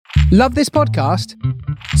Love this podcast?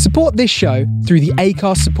 Support this show through the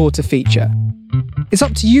Acast supporter feature. It's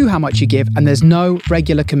up to you how much you give, and there's no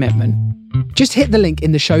regular commitment. Just hit the link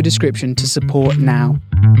in the show description to support now.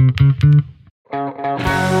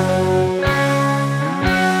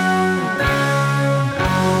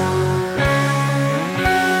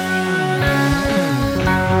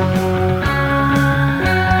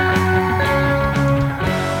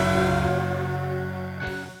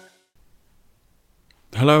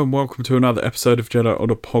 Hello and welcome to another episode of Jedi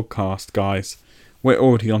Order Podcast, guys. We're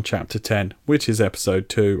already on Chapter 10, which is Episode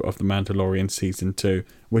 2 of The Mandalorian Season 2.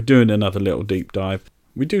 We're doing another little deep dive.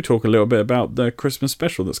 We do talk a little bit about the Christmas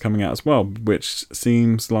special that's coming out as well, which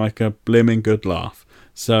seems like a blimmin' good laugh.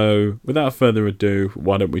 So, without further ado,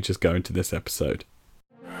 why don't we just go into this episode?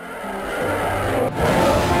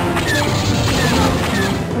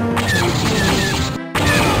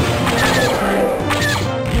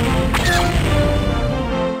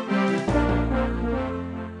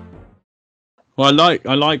 Well, I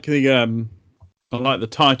like the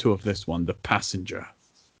title of this one, The Passenger.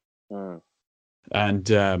 And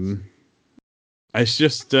it's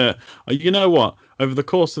just you know what? Over the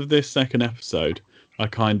course of this second episode, I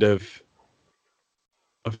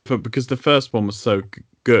because the first one was so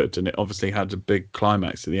good, and it obviously had a big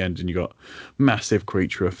climax at the end, and you got massive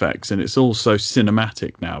creature effects, and it's all so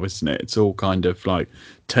cinematic now, isn't it? It's all kind of like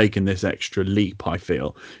taking this extra leap, I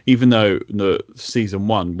feel, even though the season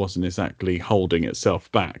 1 wasn't exactly holding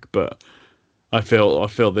itself back, but I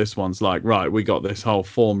feel this one's like, right, we got this whole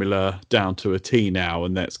formula down to a T now,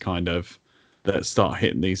 and let's start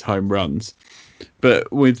hitting these home runs.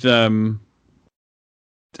 But with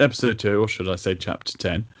episode 2, or should I say chapter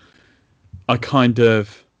 10, I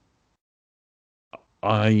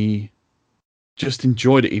just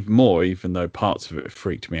enjoyed it even more, even though parts of it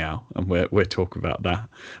freaked me out, and we're talking about that,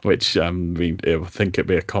 which I think it'd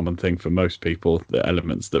be a common thing for most people, the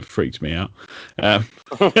elements that freaked me out.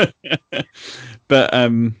 But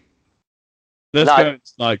let's go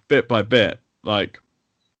like bit by bit, like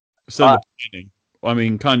the beginning. I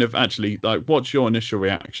mean, kind of actually, like, what's your initial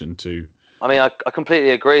reaction to? I mean, I completely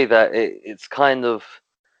agree that it's kind of.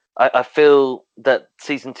 I feel that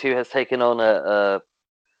season 2 has taken on a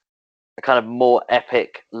kind of more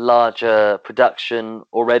epic, larger production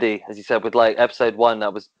already, as you said. With like episode 1,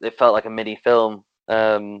 it felt like a mini film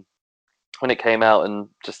when it came out, and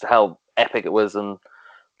just how epic it was, and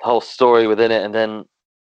the whole story within it, and then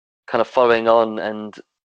kind of following on, and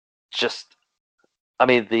just, I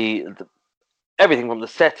mean, the everything from the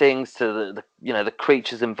settings to the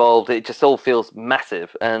creatures involved, it just all feels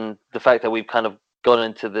massive. And the fact that we've kind of gone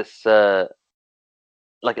into this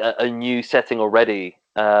like a new setting already,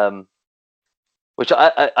 which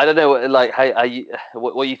I don't know, like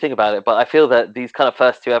what you think about it, but I feel that these kind of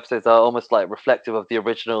first 2 episodes are almost like reflective of the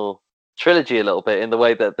original trilogy a little bit, in the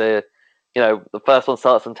way that the first one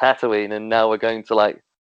starts on Tatooine, and now we're going to like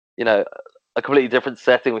a completely different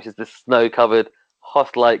setting, which is this snow-covered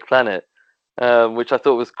Hoth-like planet, which I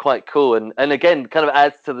thought was quite cool, and again kind of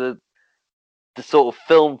adds to the sort of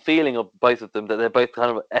film feeling of both of them, that they're both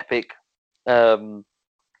kind of epic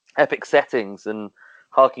settings, and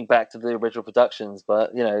harking back to the original productions,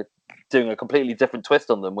 but doing a completely different twist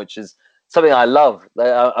on them, which is something I love.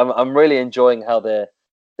 I'm really enjoying how they're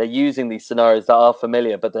using these scenarios that are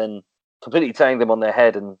familiar, but then completely turning them on their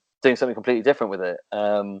head and doing something completely different with it.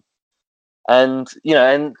 And and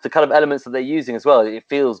the kind of elements that they're using as well, it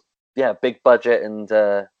feels big budget and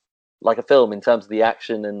like a film, in terms of the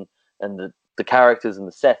action and the characters and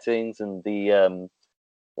the settings and the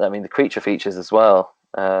creature features as well.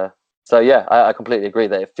 So I completely agree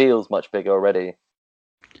that it feels much bigger already.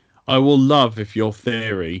 I will love if your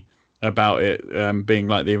theory about it being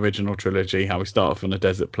like the original trilogy, how we start off on a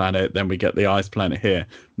desert planet, then we get the ice planet here.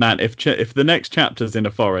 Man, if the next chapter's in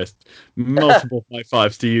a forest, multiple high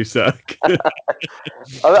fives to you, sir.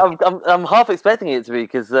 I'm half expecting it to be,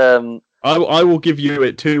 because I will give you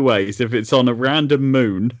it 2 ways. If it's on a random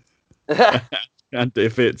moon, and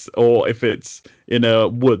if it's in a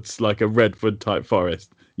woods, like a redwood type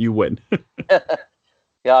forest, you win.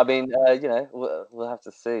 Yeah, I mean, we'll have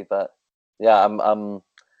to see, but yeah,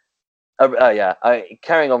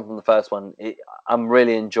 carrying on from the first one, I'm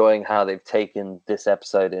really enjoying how they've taken this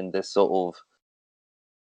episode in this sort of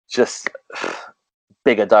just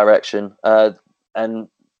bigger direction. And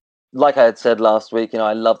like I had said last week,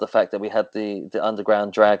 I love the fact that we had the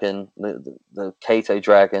underground dragon, the Kato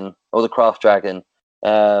dragon, or the craft dragon,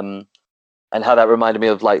 and how that reminded me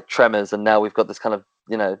of like Tremors, and now we've got this kind of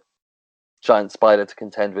giant spider to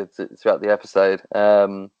contend with throughout the episode.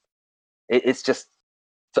 It's just,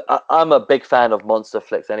 I'm a big fan of monster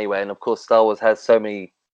flicks anyway, and of course Star Wars has so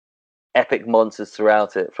many epic monsters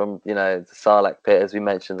throughout it, from the Sarlacc pit, as we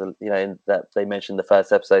mentioned, in that they mentioned the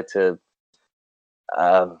first episode, to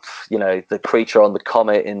the creature on the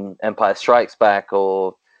comet in Empire Strikes Back,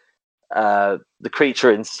 or the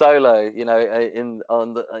creature in Solo, in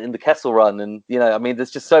the Kessel Run, and I mean,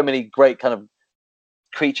 there's just so many great kind of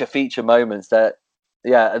creature feature moments that, the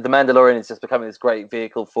Mandalorian is just becoming this great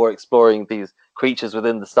vehicle for exploring these creatures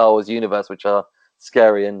within the Star Wars universe, which are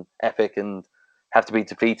scary and epic and have to be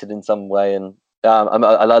defeated in some way. And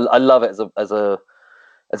I love it as a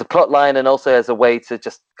plot line, and also as a way to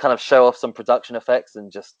just kind of show off some production effects,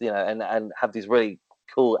 and just and have these really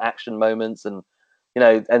cool action moments, and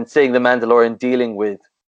and seeing the Mandalorian dealing with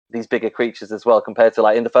these bigger creatures as well, compared to,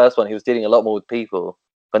 like, in the first one he was dealing a lot more with people,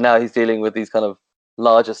 but now he's dealing with these kind of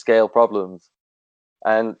larger scale problems.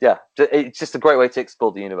 And it's just a great way to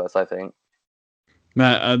explore the universe, I think.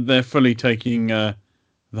 They're fully taking the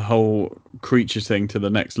whole creature thing to the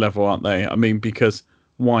next level, aren't they? I mean, because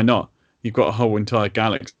why not? You've got a whole entire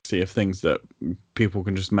galaxy of things that people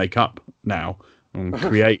can just make up now and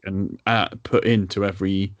create and put into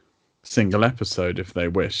every single episode if they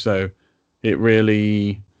wish. So it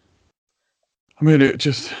really, it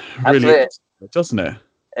just really, doesn't it?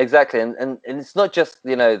 Exactly, and it's not just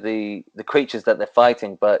the creatures that they're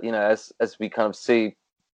fighting, but as we kind of see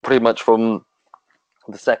pretty much from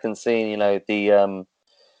the second scene, well,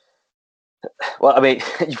 I mean,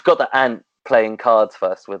 you've got the ant playing cards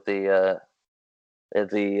first with the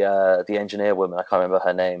engineer woman. I can't remember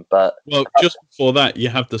her name, but just before that, you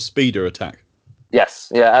have the speeder attack. Yes,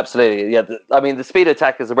 yeah, absolutely, yeah. I mean, the speed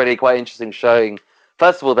attack is already quite interesting, showing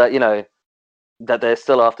first of all that that they're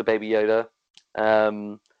still after Baby Yoda,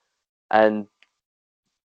 and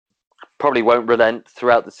probably won't relent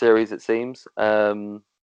throughout the series, it seems. And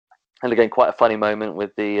again, quite a funny moment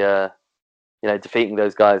with the defeating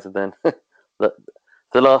those guys, and then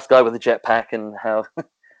the last guy with the jetpack, and how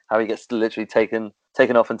he gets literally taken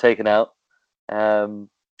off and taken out. I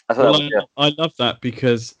love that,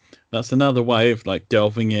 because that's another way of, like,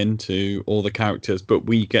 delving into all the characters, but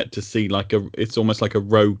we get to see it's almost like a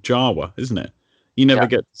rogue Jawa, isn't it? You never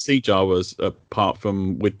get to see Jawas apart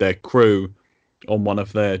from with their crew on one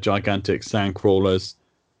of their gigantic sand crawlers.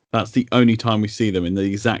 That's the only time we see them in the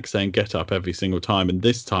exact same get-up every single time, and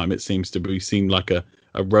this time it seems to be seen like a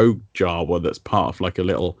rogue Jawa that's part of, like, a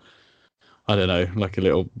little, I don't know, like a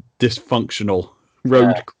little dysfunctional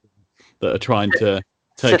road that are trying to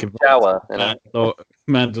take a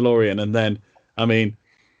Mandalorian. And then, I mean,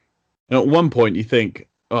 at one point you think,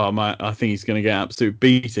 oh man, I think he's going to get absolute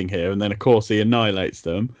beating here, and then of course he annihilates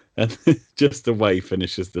them, and just the way he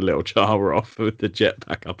finishes the little Jawa off with the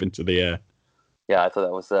jetpack up into the air. Yeah, I thought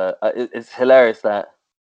that was it's hilarious that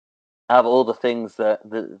out of all the things that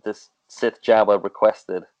the Sith Jawa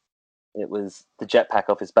requested, it was the jetpack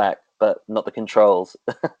off his back, but not the controls.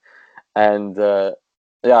 And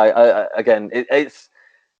again, it's.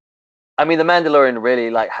 I mean, the Mandalorian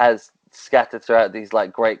really, like, has scattered throughout these,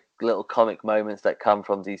 like, great little comic moments that come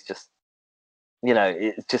from these just,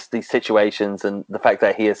 it's just these situations, and the fact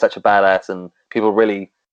that he is such a badass, and people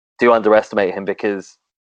really do underestimate him because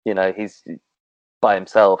he's by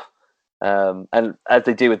himself. And as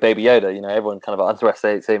they do with Baby Yoda, everyone kind of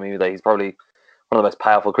underestimates him, even though he's probably one of the most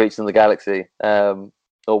powerful creatures in the galaxy, or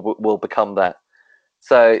will become that.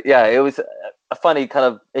 So yeah, it was a funny kind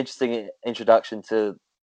of interesting introduction to,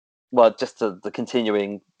 well, just to the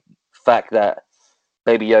continuing fact that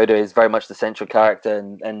Baby Yoda is very much the central character,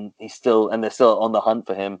 and they're still on the hunt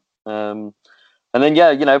for him. And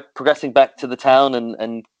then progressing back to the town,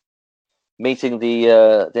 and meeting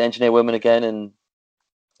the engineer woman again, and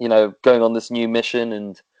going on this new mission,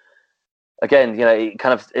 and again, it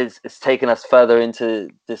kind of it's taken us further into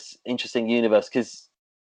this interesting universe, because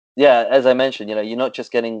as I mentioned, you're not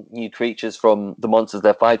just getting new creatures from the monsters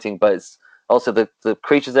they're fighting, but it's also the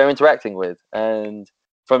creatures they're interacting with, and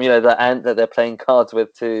from the ant that they're playing cards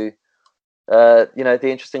with, to the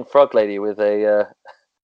interesting frog lady with a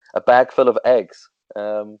bag full of eggs,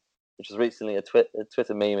 which was recently a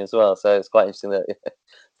Twitter meme as well. So it's quite interesting that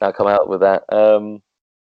now come out with that.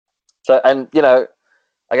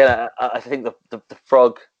 Again, I think the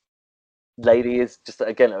frog lady is just,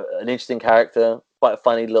 again, an interesting character, quite a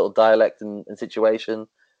funny little dialect and situation,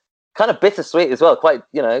 kind of bittersweet as well, quite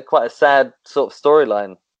a sad sort of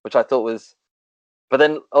storyline, which I thought was, but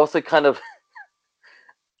then also kind of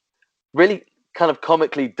really kind of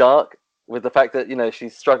comically dark, with the fact that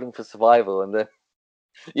she's struggling for survival, and then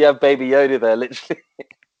you have Baby Yoda there literally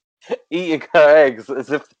eating her eggs as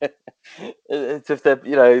if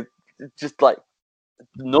they're just like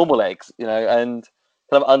normal eggs, and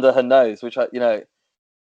kind of under her nose, which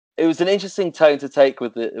it was an interesting tone to take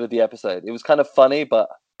with the episode. It was kind of funny, but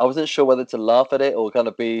I wasn't sure whether to laugh at it or kind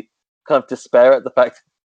of despair at the fact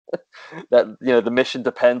that the mission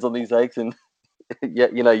depends on these eggs, and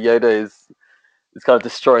yet Yoda is kind of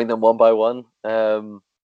destroying them one by one. Yeah,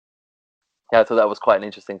 I thought that was quite an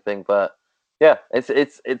interesting thing, but yeah,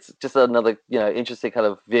 it's just another interesting kind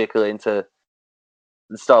of vehicle into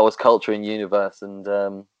the Star Wars culture and universe, and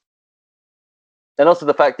also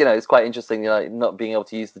the fact it's quite interesting, not being able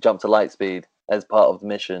to use the jump to light speed as part of the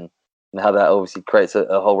mission, and how that obviously creates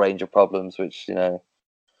a whole range of problems, which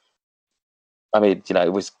I mean,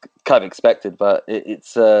 it was kind of expected, but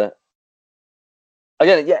it's again,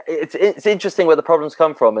 yeah, it's interesting where the problems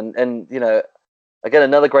come from, and again,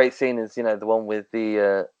 another great scene is the one with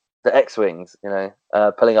the X-wings,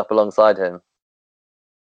 pulling up alongside him.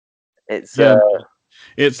 It's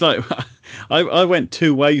it's like I went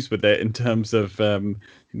two ways with it in terms of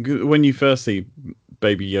when you first see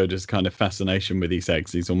Baby Yoda's kind of fascination with these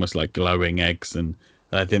eggs, these almost like glowing eggs, and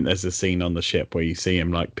I think there's a scene on the ship where you see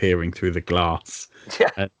him like peering through the glass. Yeah,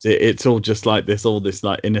 and it's all just like this,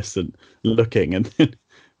 like innocent looking, and then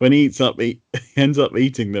when he ends up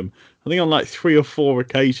eating them, I think on like 3 or 4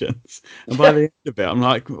 occasions, and by the end of it, I'm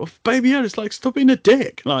like, oh, Baby Yoda's like, stop being a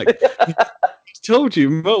dick, like. Told you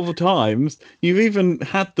multiple times. You've even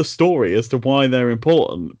had the story as to why they're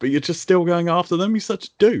important, but you're just still going after them. You're such a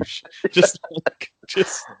douche. Just back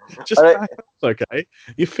up, okay?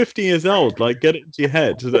 You're 50 years old. Like, get it into your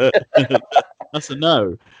head. That's a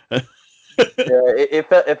no. Yeah,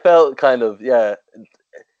 it felt kind of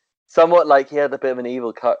somewhat like he had a bit of an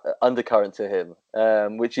evil undercurrent to him,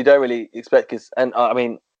 which you don't really expect. Because, and I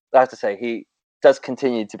mean, I have to say, he does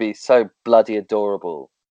continue to be so bloody adorable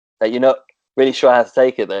that you're not really sure how to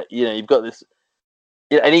take it, that you've got this,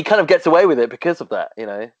 and he kind of gets away with it because of that,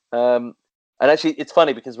 and actually it's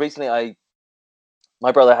funny because recently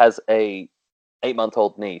my brother has a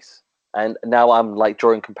 8-month-old niece, and now I'm like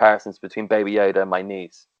drawing comparisons between Baby Yoda and my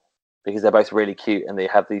niece, because they're both really cute and they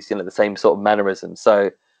have these the same sort of mannerisms.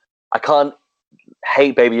 So I can't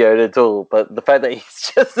hate Baby Yoda at all, but the fact that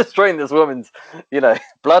he's just destroying this woman's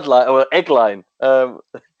bloodline or egg line,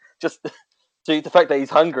 just to the fact that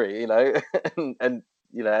he's hungry, and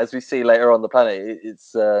as we see later on the planet,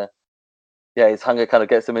 it's his hunger kind of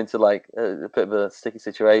gets him into like a bit of a sticky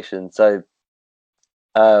situation. So,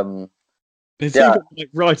 it's even like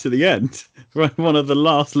right at the end, right, one of the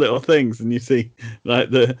last little things, and you see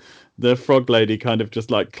like the frog lady kind of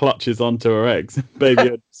just like clutches onto her eggs.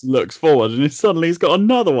 Baby looks forward, and suddenly he's got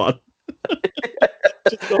another one.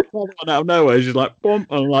 Just got one out of nowhere. She's like, "Boom!"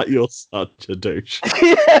 I'm like, "You're such a douche."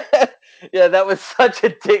 Yeah, that was such a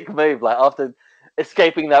dick move. Like after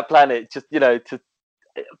escaping that planet, just I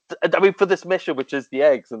mean, for this mission, which is the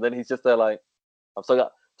eggs, and then he's just there like, I'm still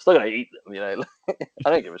gonna eat them.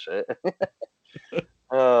 I don't give a shit.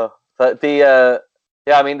 But I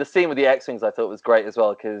mean, the scene with the X-wings I thought was great as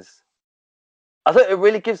well, because I thought it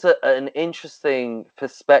really gives an interesting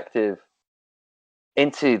perspective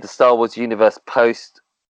into the Star Wars universe post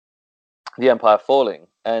the Empire falling,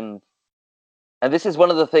 and this is one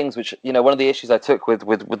of the things which one of the issues I took with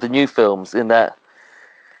the new films, in that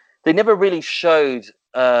they never really showed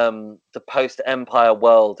the post Empire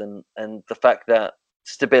world, and the fact that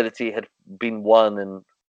stability had been won,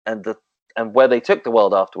 and where they took the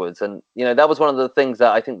world afterwards, and that was one of the things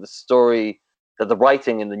that I think the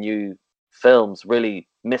writing in the new films really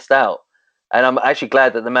missed out. And I'm actually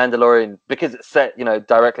glad that The Mandalorian, because it's set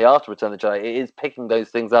directly after Return of the Jedi, it is picking those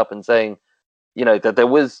things up and saying that there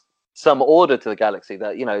was some order to the galaxy,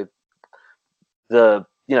 that the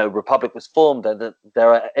Republic was formed, and that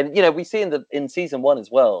there are, and we see in season 1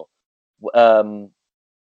 as well, the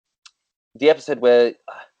episode where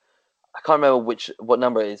I can't remember what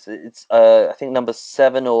number it is. It's I think number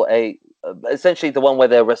 7 or 8, essentially the one where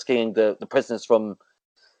they're rescuing the prisoners from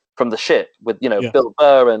the ship with Bill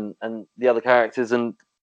Burr and the other characters, and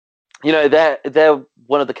they're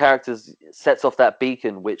one of the characters sets off that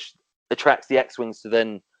beacon which attracts the X-wings to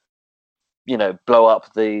then blow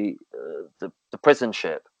up the prison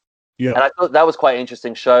ship. Yeah. And I thought that was quite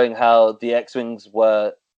interesting, showing how the X-wings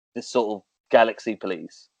were this sort of galaxy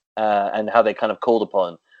police, and how they kind of called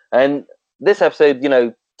upon. And this episode,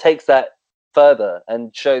 takes that further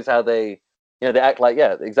and shows how they act like,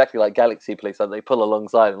 exactly like galaxy police. Like they pull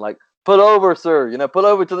alongside and like, pull over, sir. Pull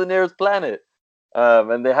over to the nearest planet.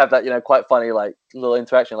 And they have that, quite funny like little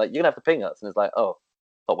interaction. Like, you're gonna have to ping us, and it's like, oh,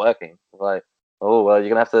 it's not working. It's like, oh well, you're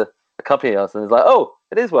gonna have to accompany us, and it's like, oh,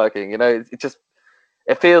 it is working.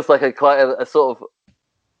 It feels like quite a sort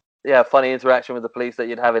of funny interaction with the police that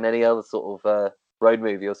you'd have in any other sort of road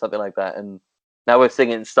movie or something like that. And now we're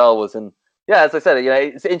seeing it in Star Wars, and yeah, as I said,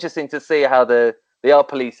 it's interesting to see how they are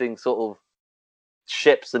policing sort of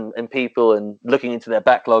ships and people and looking into their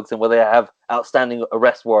backlogs and whether they have outstanding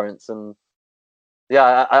arrest warrants. And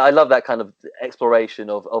yeah, I love that kind of exploration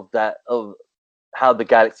of how the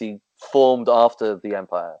galaxy formed after the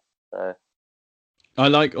Empire. So. I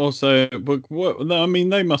like also, I mean,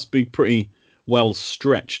 they must be pretty well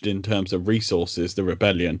stretched in terms of resources, the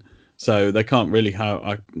Rebellion. So they can't really have,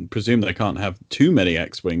 I presume they can't have too many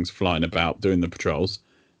X-Wings flying about doing the patrols.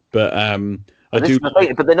 But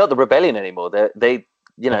but they're not the Rebellion anymore. They're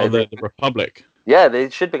the Republic. Yeah, they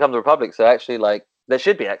should become the Republic. So actually, like, there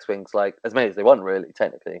should be X-Wings, like, as many as they want, really,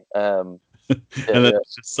 technically. And then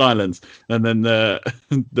it's just silence, and then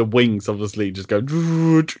the wings obviously just go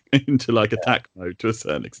into like attack mode to a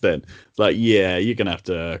certain extent. It's like, yeah, you're gonna have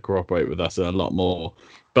to cooperate with us a lot more.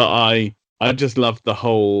 But I just love the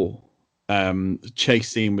whole chase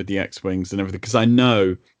scene with the X-Wings and everything, because I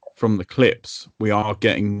know from the clips we are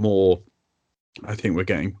getting more. I think we're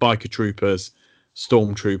getting biker troopers,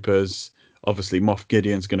 stormtroopers. Obviously, Moff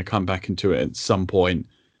Gideon's going to come back into it at some point,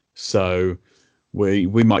 so we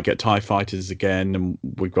might get TIE fighters again, and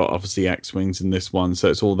we've got obviously X-Wings in this one. So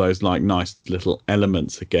it's all those like nice little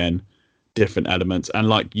elements again, different elements, and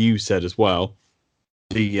like you said as well,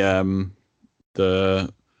 the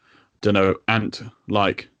don't know, ant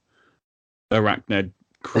like arachnid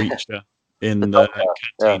creature in the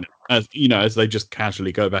cantina, as you know, as they just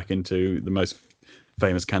casually go back into the most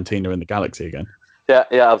famous cantina in the galaxy again. Yeah,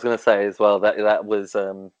 I was going to say as well that was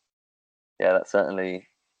that certainly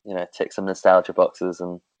ticks some nostalgia boxes,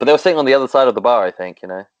 but they were sitting on the other side of the bar. I think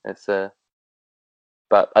it's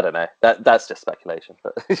but I don't know. That's just speculation.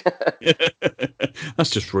 But that's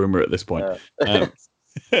just rumor at this point.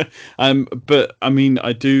 But I mean,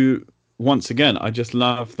 I do. Once again, I just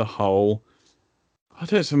love the whole. I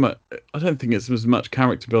don't think it's as much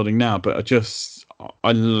character building now, but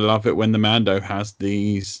I love it when the Mando has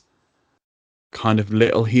these kind of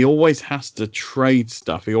little. He always has to trade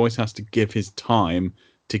stuff. He always has to give his time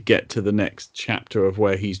to get to the next chapter of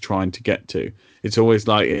where he's trying to get to. It's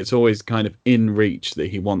always kind of in reach that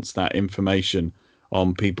he wants that information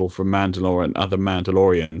on people from Mandalore and other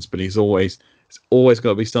Mandalorians, but it's always got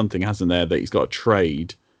to be something, hasn't there, that he's got to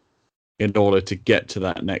trade in order to get to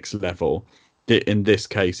that next level. In this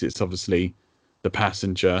case, it's obviously the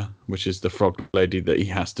passenger, which is the frog lady that he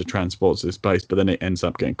has to transport to this place, but then it ends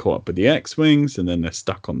up getting caught up with the X-Wings, and then they're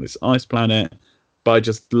stuck on this ice planet. But I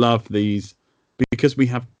just love these because we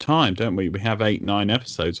have time, don't we? We have 8-9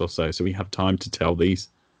 episodes or so we have time to tell these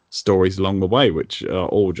stories along the way, which are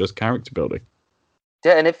all just character building.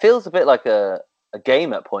 Yeah, and it feels a bit like a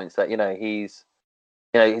game at points that he's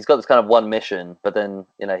got this kind of one mission, but then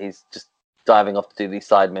he's just diving off to do these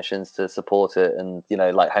side missions to support it, and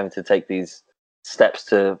like having to take these steps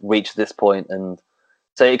to reach this point, and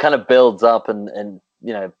so it kind of builds up and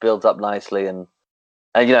builds up nicely, and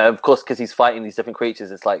of course, because he's fighting these different creatures,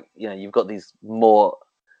 it's like you've got these more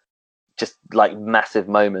just like massive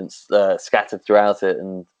moments scattered throughout it,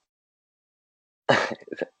 and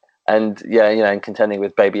and and contending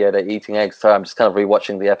with Baby Yoda eating eggs. So I'm just kind of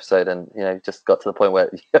rewatching the episode, and just got to the point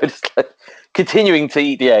where just like continuing to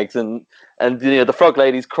eat the eggs, and the frog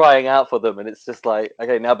lady's crying out for them, and it's just like,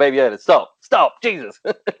 okay, now Baby Yoda, stop, Jesus.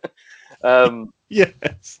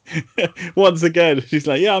 Yes. Once again, she's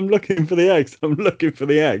like, yeah, I'm looking for the eggs,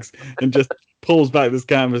 and just pulls back this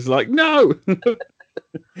canvas like, no,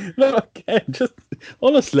 not again, just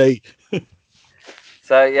honestly.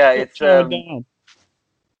 So yeah, it's down.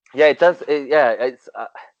 Yeah, it does. It's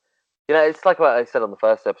it's like what I said on the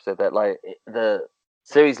first episode, that like the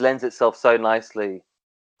series lends itself so nicely.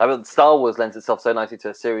 I mean, Star Wars lends itself so nicely to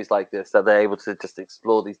a series like this that they're able to just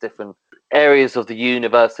explore these different areas of the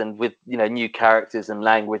universe, and with new characters and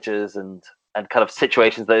languages and kind of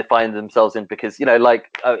situations they find themselves in, because like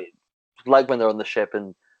when they're on the ship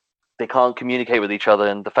and they can't communicate with each other,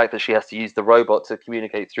 and the fact that she has to use the robot to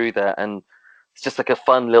communicate through that, and it's just like a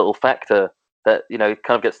fun little factor that kind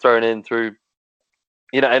of gets thrown in through,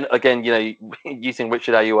 and again, using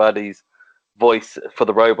Richard Ayoade's voice for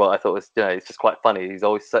the robot, I thought was, it's just quite funny. He's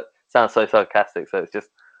always sounds so sarcastic, so it's just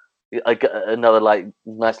another like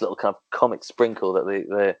nice little kind of comic sprinkle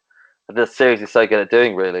that the series is so good at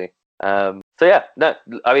doing, really. So yeah, no,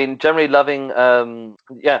 I mean, generally loving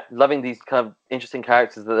these kind of interesting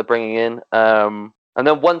characters that they're bringing in, and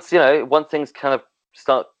then once things kind of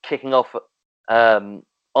start kicking off on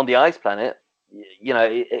the ice planet,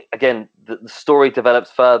 again, the story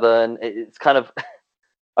develops further, and it's kind of,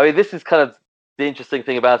 I mean, this is kind of the interesting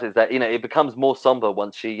thing about it, is that it becomes more somber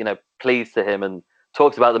once she pleads to him and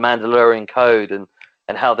talks about the Mandalorian code and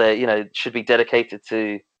how they should be dedicated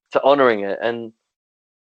to honoring it, and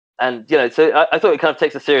so I thought it kind of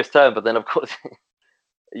takes a serious turn, but then of course,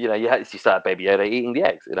 you start Baby Yoda eating the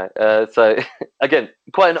eggs, so again,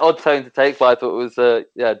 quite an odd tone to take, but I thought it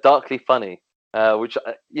was darkly funny, which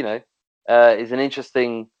is an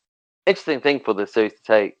interesting thing for the series to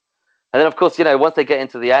take. And then of course, once they get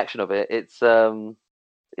into the action of it, it's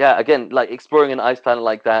again, like exploring an ice planet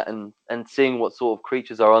like that and seeing what sort of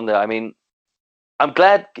creatures are on there. I mean, I'm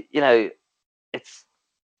glad, it's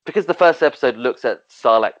because the first episode looks at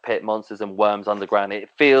Sarlacc pit monsters and worms underground. It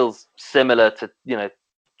feels similar to,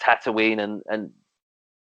 Tatooine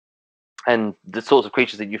and the sorts of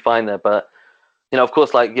creatures that you find there. But, of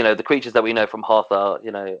course, like, the creatures that we know from Hoth are,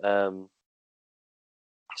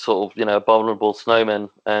 sort of, abominable snowmen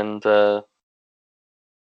and the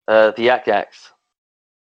Yak-Yaks.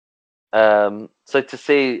 So to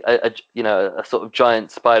see a sort of giant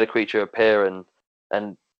spider creature appear and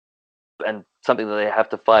something that they have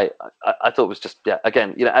to fight, I thought was just,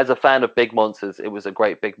 again, as a fan of big monsters, it was a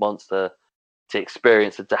great big monster to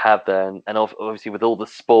experience and to have there, and obviously with all the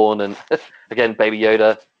spawn and again Baby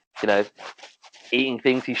Yoda, eating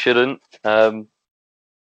things he shouldn't.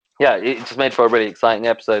 It just made for a really exciting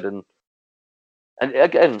episode, and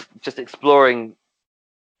again just exploring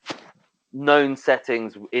known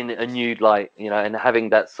settings in a new light, and having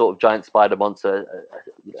that sort of giant spider monster,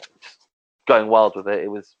 just going wild with it. It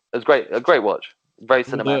was great, a great watch, very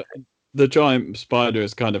cinematic. The giant spider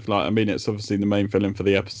is kind of like, I mean, it's obviously the main villain for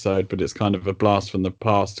the episode, but it's kind of a blast from the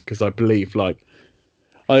past, because I believe, like,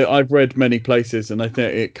 I've read many places, and I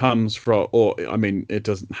think it comes from, or I mean, it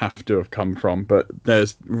doesn't have to have come from, but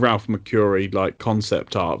there's Ralph McQuarrie like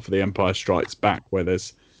concept art for The Empire Strikes Back, where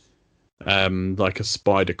there's like a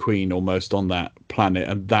spider queen almost on that planet,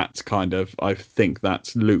 and that's kind of, I think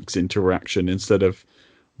that's Luke's interaction instead of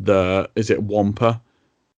is it Wampa?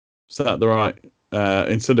 Is that the right?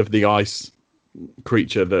 Instead of the ice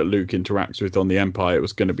creature that Luke interacts with on the Empire, it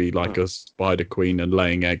was going to be like a spider queen and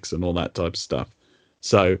laying eggs and all that type of stuff.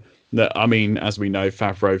 So, I mean, as we know,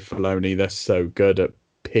 Favreau, Filoni, they're so good at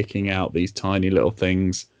picking out these tiny little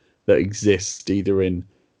things that exist either in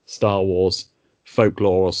Star Wars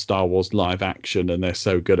folklore or Star Wars live action, and they're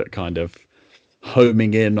so good at kind of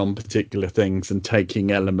homing in on particular things and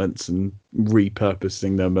taking elements and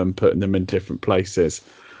repurposing them and putting them in different places.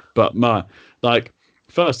 But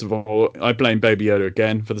first of all, I blame Baby Yoda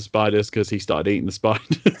again for the spiders, because he started eating the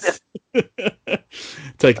spiders.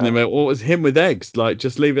 Taking them out. What was him with eggs? Like,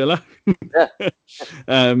 just leave it alone.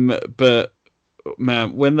 But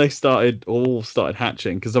man, when they started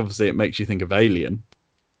hatching, because obviously it makes you think of Alien,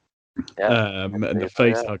 and the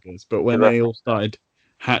face huggers. But when they all started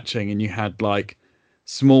hatching, and you had like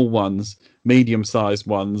small ones, medium-sized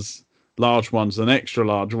ones, large ones, and extra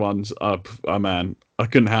large ones, man, I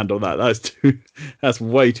couldn't handle that. That's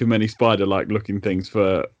way too many spider-like looking things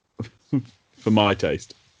for my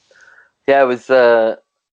taste. Yeah, it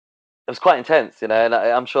was quite intense, and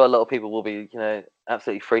I'm sure a lot of people will be,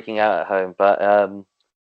 absolutely freaking out at home. But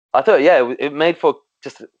I thought, it made for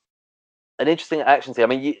just an interesting action scene. I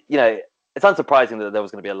mean, it's unsurprising that there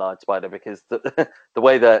was going to be a large spider, because the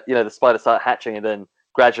way that the spiders start hatching, and then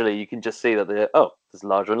gradually you can just see that there's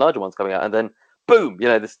larger and larger ones coming out, and then boom,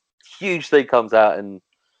 this huge thing comes out, and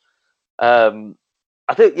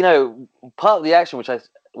I think part of the action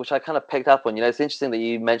which I kind of picked up on. It's interesting that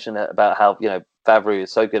you mentioned about how Favreau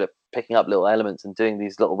is so good at picking up little elements and doing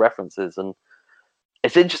these little references, and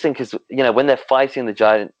it's interesting because when they're fighting the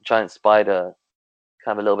giant spider,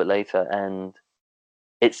 kind of a little bit later, and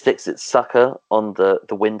it sticks its sucker on the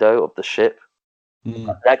window of the ship.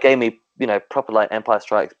 That gave me proper like Empire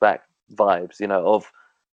Strikes Back vibes, of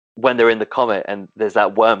when they're in the comet and there's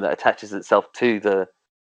that worm that attaches itself to the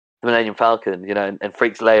Millennium Falcon, and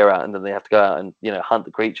freaks Leia out, and then they have to go out and hunt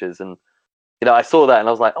the creatures. And I saw that and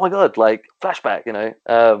I was like, oh my god, like flashback,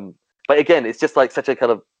 but again, it's just like such a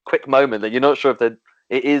kind of quick moment that you're not sure if it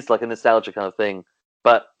is like a nostalgia kind of thing,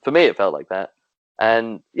 but for me it felt like that.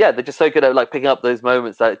 And they're just so good at like picking up those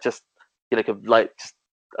moments that it just could like just,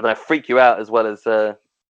 I don't know, freak you out as well as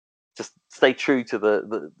just stay true to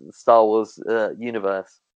the Star Wars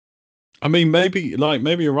universe. I mean, maybe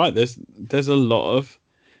you're right. There's a lot of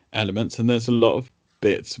elements, and there's a lot of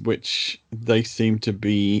bits which they seem to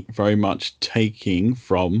be very much taking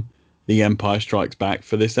from The Empire Strikes Back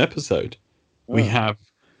for this episode. We have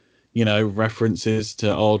references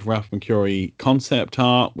to old Ralph McQuarrie concept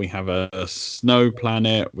art. We have a snow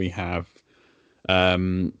planet. We have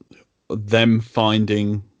them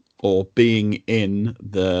finding or being in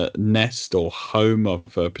the nest or home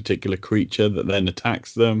of a particular creature that then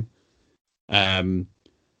attacks them.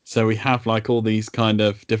 So we have like all these kind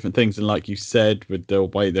of different things, and like you said, with the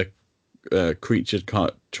way the creature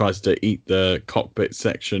tries to eat the cockpit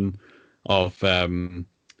section of the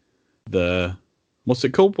what's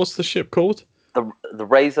it called? What's the ship called? The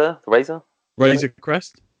Razor. Razor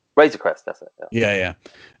Crest. Razor Crest. That's it. Yeah.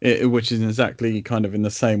 Which is exactly kind of in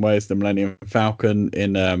the same way as the Millennium Falcon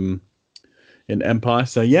in Empire.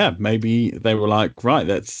 So yeah, maybe they were like, right,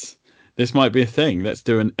 this might be a thing. Let's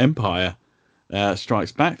do an Empire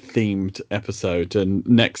Strikes Back themed episode, and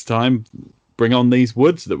next time bring on these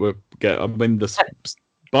woods that we'll get. I mean, the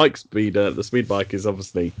speed bike is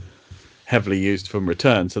obviously heavily used from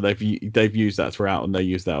Return, so they've used that throughout, and they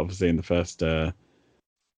used that obviously in the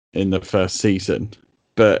first season.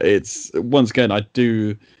 But it's, once again,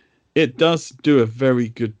 it does do a very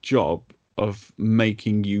good job of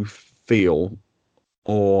making you feel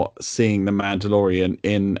or seeing the Mandalorian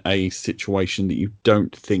in a situation that you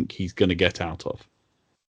don't think he's going to get out of.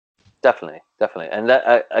 Definitely, and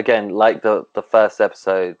that again, like the first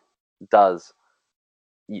episode does,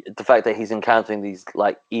 the fact that he's encountering these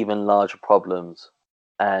like even larger problems,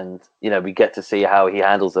 and we get to see how he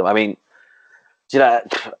handles them. I mean,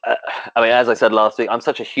 as I said last week, I'm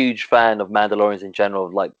such a huge fan of Mandalorians in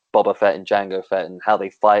general, like Boba Fett and Jango Fett, and how they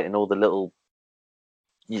fight and all the little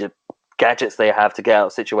gadgets they have to get out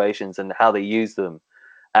of situations and how they use them.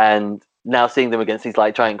 And now seeing them against these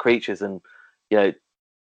like giant creatures, and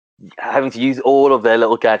having to use all of their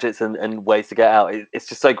little gadgets and ways to get out, it's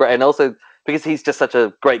just so great. And also because he's just such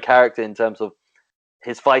a great character in terms of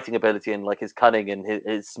his fighting ability and like his cunning and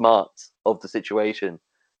his smarts of the situation,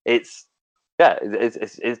 it's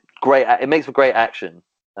great. It makes for great action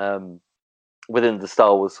within the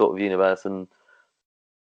Star Wars sort of universe. And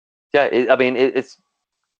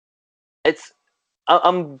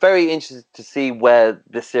I'm very interested to see where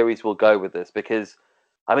this series will go with this, because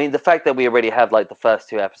I mean, the fact that we already have like the first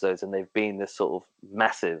 2 episodes and they've been this sort of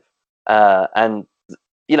massive, and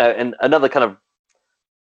another kind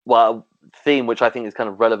of theme which I think is kind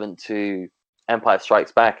of relevant to Empire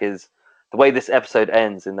Strikes Back is the way this episode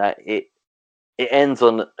ends, in that it ends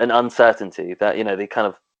on an uncertainty that they kind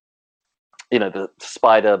of the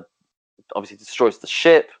spider obviously destroys the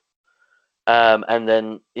ship, and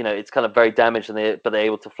then it's kind of very damaged, but they're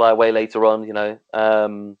able to fly away later on.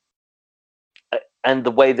 And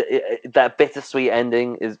the way that that bittersweet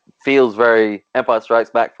ending feels very Empire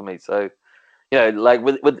Strikes Back for me. So, like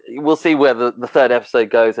we'll see where the 3rd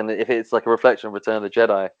episode goes, and if it's like a reflection of Return of the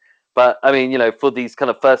Jedi. But I mean, for these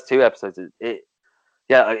kind of first 2 episodes, I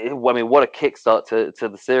mean, what a kickstart to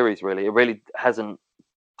the series. Really, it really hasn't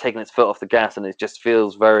taken its foot off the gas, and it just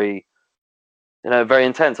feels very, very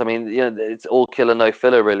intense. I mean, it's all killer, no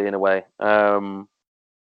filler, really, in a way. And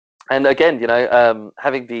again,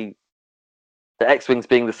 having the X-Wings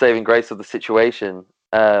being the saving grace of the situation,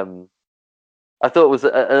 I thought it was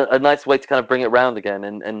a nice way to kind of bring it around again,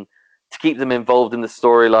 and to keep them involved in the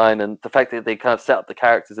storyline, and the fact that they kind of set up the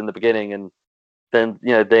characters in the beginning, and then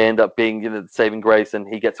they end up being the saving grace,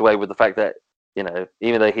 and he gets away with the fact that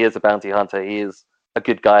even though he is a bounty hunter, he is a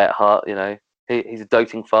good guy at heart. He's a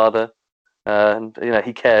doting father, and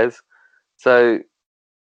he cares. So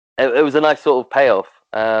it was a nice sort of payoff,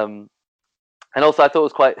 and also I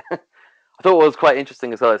thought it was quite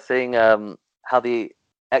interesting as well, seeing how the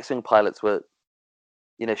X-Wing pilots were,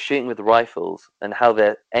 shooting with rifles, and how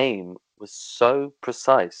their aim was so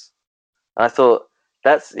precise. And I thought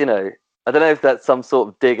that's, I don't know if that's some sort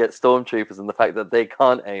of dig at stormtroopers and the fact that they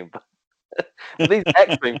can't aim, but these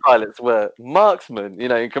X-Wing pilots were marksmen,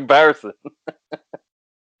 in comparison.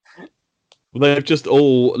 Well, they've just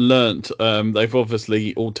all learnt. They've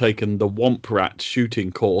obviously all taken the Womp Rat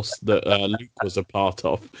shooting course that Luke was a part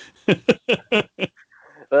of.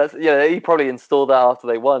 That's, he probably installed that after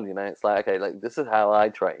they won. It's like, okay, like this is how I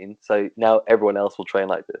train, so now everyone else will train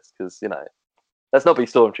like this, because let's not be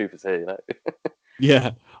stormtroopers here.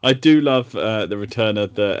 Yeah, I do love the return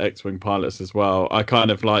of the X-Wing pilots as well. I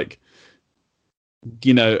kind of like,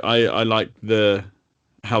 I like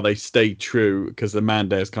how they stay true, because the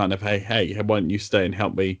Mando is kind of, hey, why don't you stay and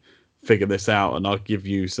help me figure this out, and I'll give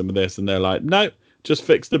you some of this, and they're like, no, just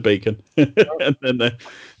fix the beacon. And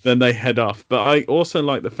then they head off. But I also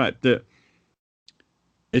like the fact that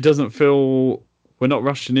it doesn't feel, we're not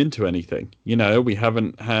rushing into anything. We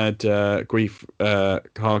haven't had Greef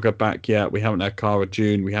Karga back yet. We haven't had Cara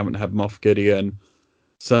Dune. We haven't had Moff Gideon.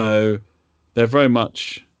 So they're very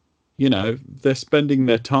much, they're spending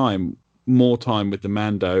their time, more time with the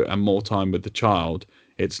Mando and more time with the child.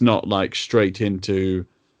 It's not like straight into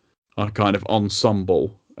a kind of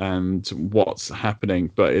ensemble and what's happening,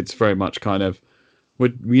 but it's very much kind of,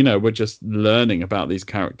 we're just learning about these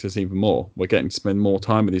characters even more. We're getting to spend more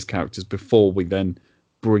time with these characters before we then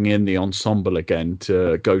bring in the ensemble again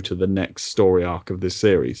to go to the next story arc of this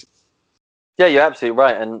series. Yeah, you're absolutely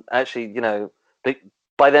right. And actually,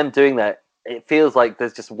 by them doing that, it feels like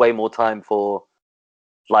there's just way more time for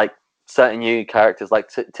like certain new characters, like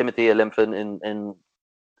Timothy Olyphant in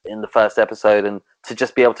the first episode, and to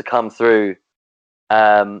just be able to come through,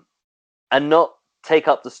 and not take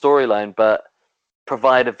up the storyline, but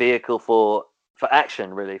provide a vehicle for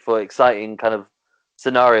action, really, for exciting kind of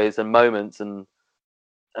scenarios and moments, and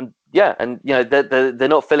yeah, and they're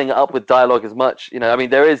not filling it up with dialogue as much. I mean,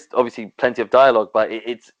 there is obviously plenty of dialogue, but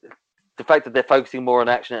it's the fact that they're focusing more on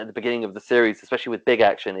action at the beginning of the series, especially with big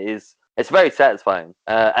action, it's very satisfying.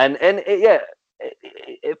 It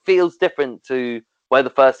feels different to where the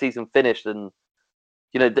first season finished, and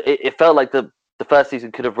it felt like the first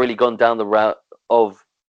season could have really gone down the route of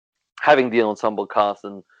having the ensemble cast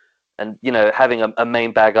and having a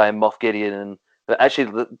main bad guy in Moff Gideon. And but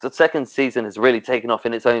actually the second season has really taken off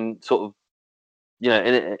in its own sort of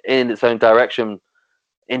in its own direction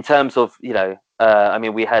in terms of I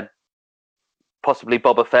mean, we had possibly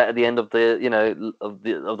Boba Fett at the end of the of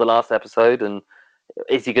the last episode, and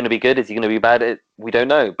is he going to be good, is he going to be bad? We don't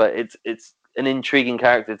know, but it's an intriguing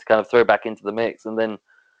character to kind of throw back into the mix. And then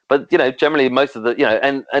but generally most of the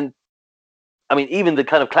and I mean, even the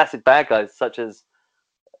kind of classic bad guys such as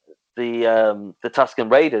the Tusken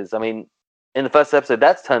Raiders. I mean, in the first episode,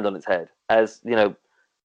 that's turned on its head, as that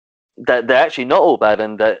they're actually not all bad,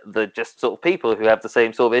 and that they're just sort of people who have the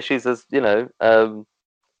same sort of issues as the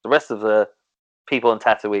rest of the people on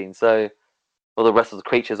Tatooine. So, or the rest of the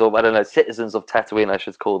creatures, or I don't know, citizens of Tatooine, I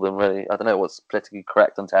should call them. Really, I don't know what's politically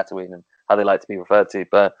correct on Tatooine and how they like to be referred to,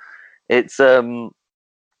 but it's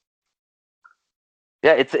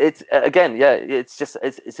yeah, it's again, yeah,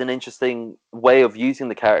 it's an interesting way of using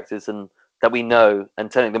the characters and that we know and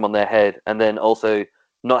turning them on their head, and then also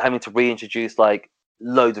not having to reintroduce like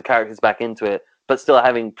loads of characters back into it, but still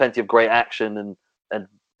having plenty of great action and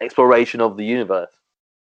exploration of the universe.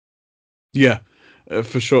 Yeah,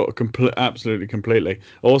 for sure, absolutely, completely.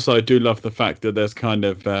 Also, I do love the fact that there's kind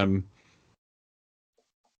of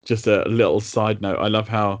just a little side note. I love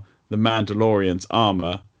how the Mandalorian's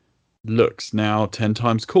armor looks now 10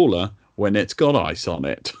 times cooler when it's got ice on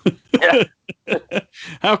it. Yeah.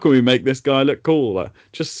 How can we make this guy look cooler?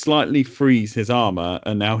 Just slightly freeze his armor,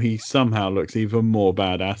 and now he somehow looks even more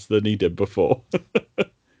badass than he did before.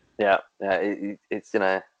 Yeah, it's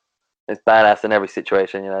it's badass in every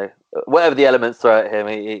situation. Whatever the elements throw at him,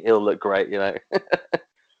 he'll look great.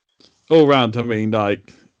 All round, I mean,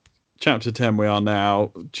 like chapter 10, we are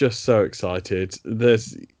now just so excited.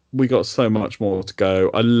 We got so much more to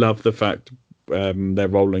go. I love the fact they're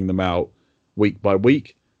rolling them out week by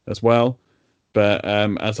week as well. But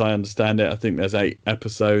as I understand it, I think there's 8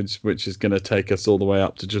 episodes, which is going to take us all the way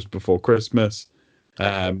up to just before Christmas.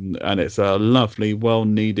 And it's a lovely,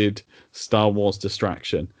 well-needed Star Wars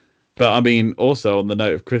distraction. But I mean, also on the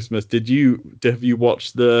note of Christmas, have you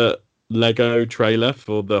watched the Lego trailer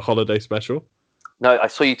for the holiday special? No, I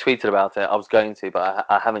saw you tweeted about it. I was going to, but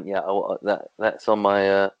I haven't yet. That's on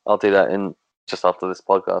my. I'll do that in just after this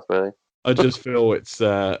podcast. Really, I just feel it's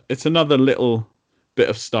another little bit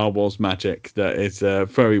of Star Wars magic that is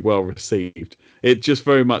very well received. It just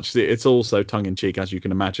very much, it's also tongue in cheek, as you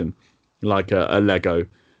can imagine, like a Lego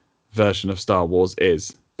version of Star Wars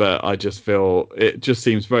is. But I just feel it just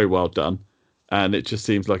seems very well done, and it just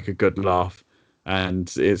seems like a good laugh.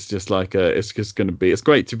 And it's just like it's just going to be. It's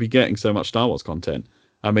great to be getting so much Star Wars content.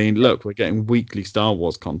 I mean, look, we're getting weekly Star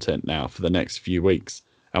Wars content now for the next few weeks,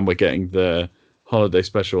 and we're getting the holiday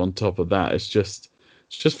special on top of that. It's just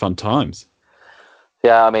fun times.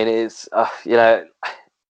 yeah. I mean, it's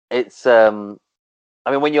it's. I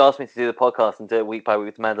mean, when you asked me to do the podcast and do it week by week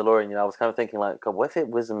with Mandalorian, I was kind of thinking like, God, what if it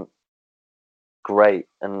wasn't great?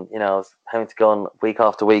 And I was having to go on week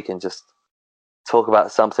after week and just talk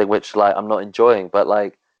about something which like I'm not enjoying, but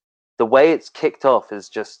like the way it's kicked off is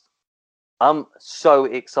just, I'm so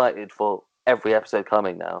excited for every episode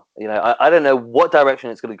coming now. I don't know what direction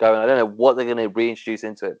it's going to go, and I don't know what they're going to reintroduce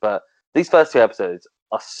into it, but these first 2 episodes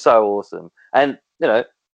are so awesome. And they're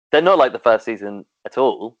not like the first season at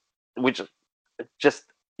all, which just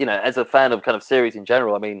as a fan of kind of series in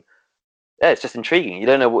general, I mean, yeah, it's just intriguing. You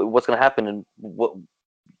don't know what's going to happen and what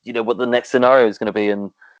the next scenario is going to be,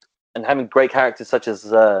 and having great characters such as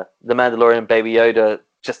the Mandalorian and Baby Yoda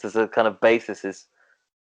just as a kind of basis is,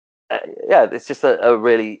 yeah, it's just a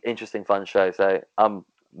really interesting, fun show. So I'm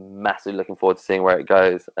massively looking forward to seeing where it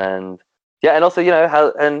goes, and yeah, and also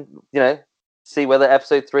how, and see whether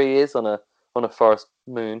episode 3 is on a forest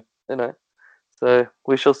moon. So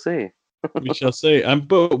we shall see. We shall see.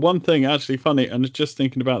 But one thing actually funny, and just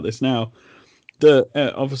thinking about this now,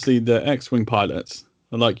 obviously the X-wing pilots,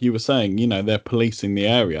 like you were saying, they're policing the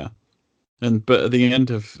area, but at the end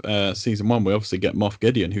of season 1, we obviously get Moff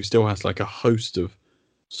Gideon, who still has like a host of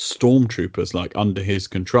stormtroopers like under his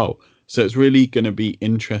control. So it's really going to be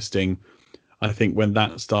interesting, I think, when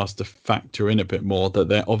that starts to factor in a bit more, that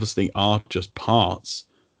there obviously are just parts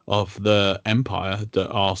of the Empire that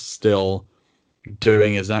are still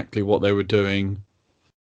doing exactly what they were doing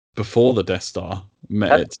before the Death Star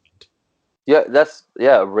met its end. Yeah, that's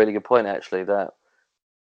a really good point, actually. That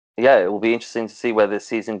it will be interesting to see where this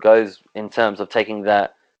season goes in terms of taking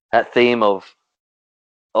that theme of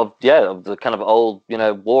the kind of old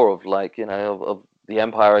war of of the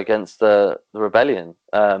Empire against the rebellion.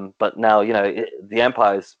 But now the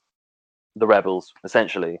Empire's the rebels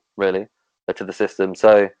essentially, really, to the system.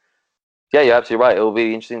 So yeah, you're absolutely right. It will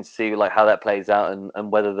be interesting to see like how that plays out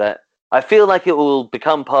and whether that. I feel like it will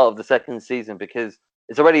become part of the second season because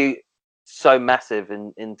it's already so massive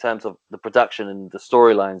in terms of the production and the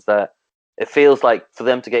storylines that it feels like for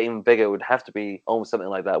them to get even bigger, it would have to be almost something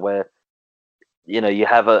like that where you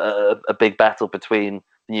have a big battle between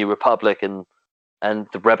the New Republic and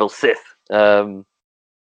the Rebel Sith. So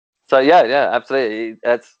yeah, absolutely.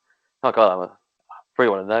 That's oh god, I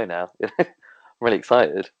really want to know now. I'm really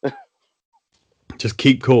excited. Just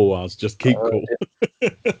keep cool, Waz. Just keep cool.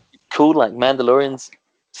 Cool like Mandalorian's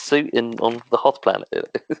suit on the Hoth planet.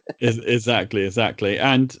 Exactly.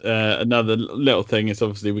 And another little thing is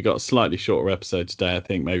obviously we got a slightly shorter episode today. I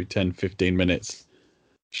think maybe 10-15 minutes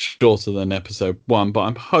shorter than episode 1, but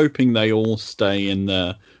I'm hoping they all stay in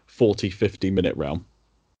the 40-50 minute realm.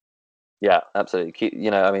 Yeah, absolutely.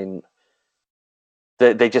 I mean,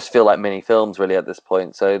 they just feel like mini films really at this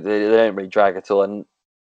point, so they don't really drag at all. And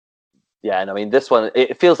yeah, and I mean this one,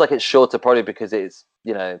 it feels like it's shorter probably because it's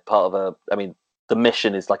part of the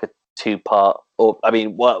mission is like a 2-part, or we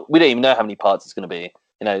don't even know how many parts it's going to be.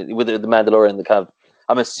 With the Mandalorian, the kind of,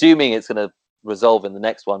 I'm assuming it's going to resolve in the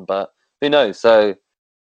next one, but who knows? So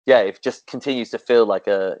yeah, it just continues to feel like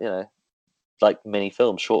a like mini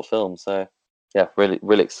film, short film. So yeah, really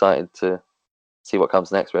really excited to see what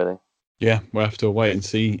comes next. Really. Yeah, we'll have to wait and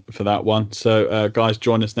see for that one. So guys,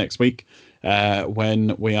 join us next week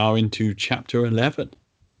when we are into chapter 11.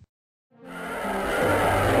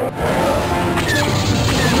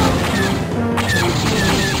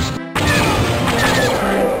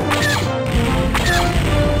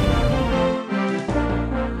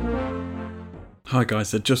 Hi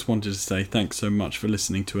guys, I just wanted to say thanks so much for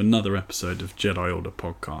listening to another episode of Jedi Order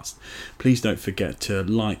Podcast. Please don't forget to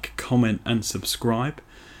like, comment and subscribe,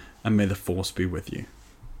 and may the Force be with you.